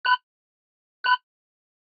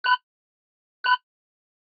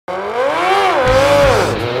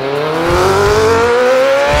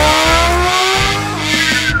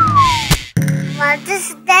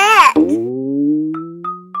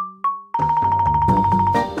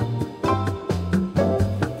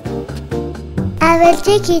will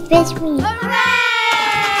take it with me. Hooray!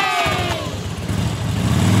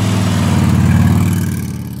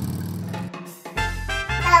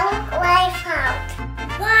 Look what I found.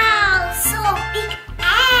 Wow, so big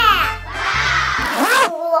egg. Wow.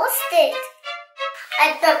 Who lost it? I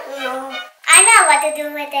don't know. I know what to do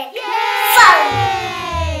with it. Fun!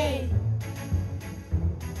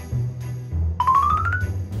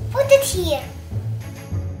 Put it here.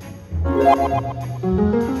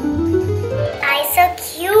 I'm so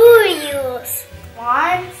curious.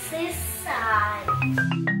 What's inside?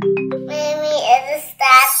 Maybe it's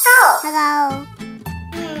that too. Hello.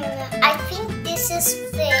 I think this is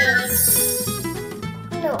fake.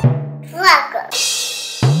 No. Dragon.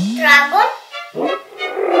 Dragon?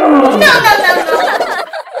 No.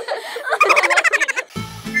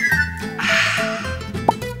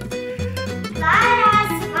 Clara,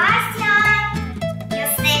 Sebastian, your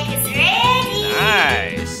snake is ready.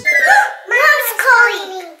 Nice. Mom's calling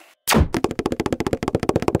me.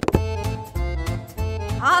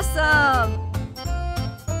 Awesome.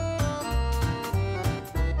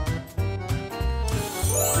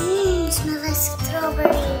 Smells like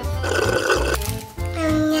strawberry.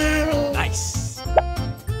 Yummy. Nice.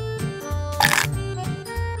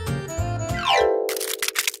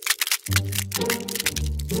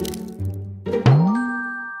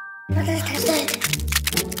 What is that?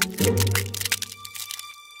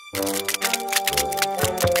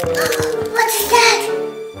 What is that?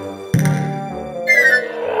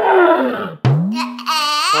 The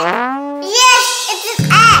egg? Yes, it's an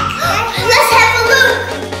egg. Let's have a look.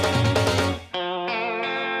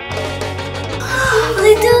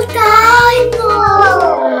 Little dino.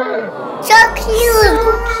 So cute.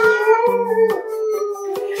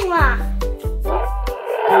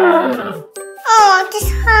 Oh, I'm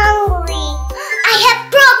just hungry. I have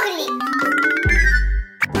broccoli.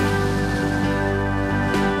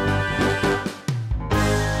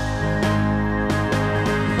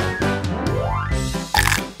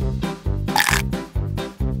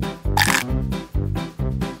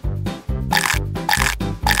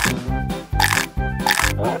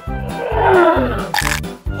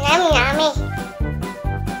 Yummy, yummy.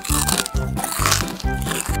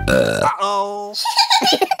 Uh-oh.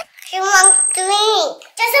 She wants to eat.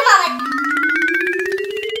 Just a moment.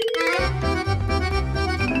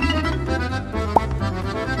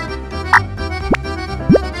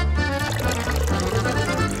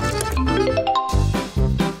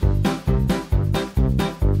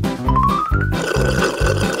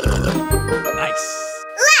 Nice.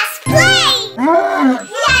 Let's play!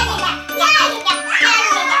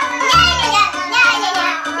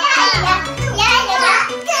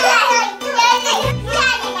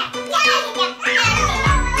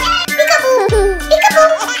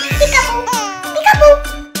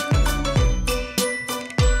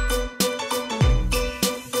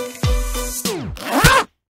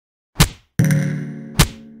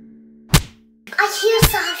 I hear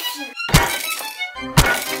something.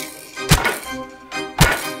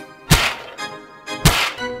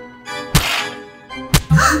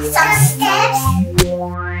 Some steps.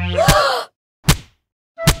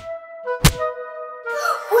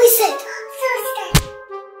 Who is it?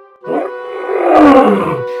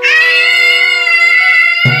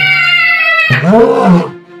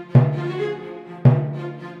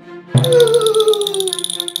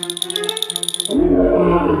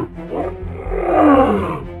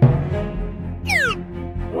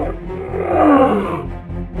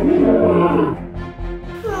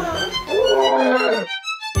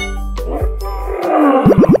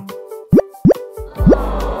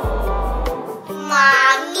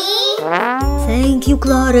 Thank you,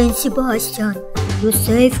 Clara and Sebastian. You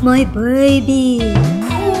saved my baby.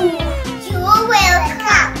 You're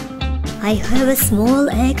welcome. I have a small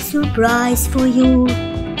egg surprise for you.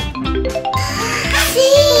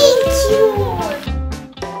 Thank you.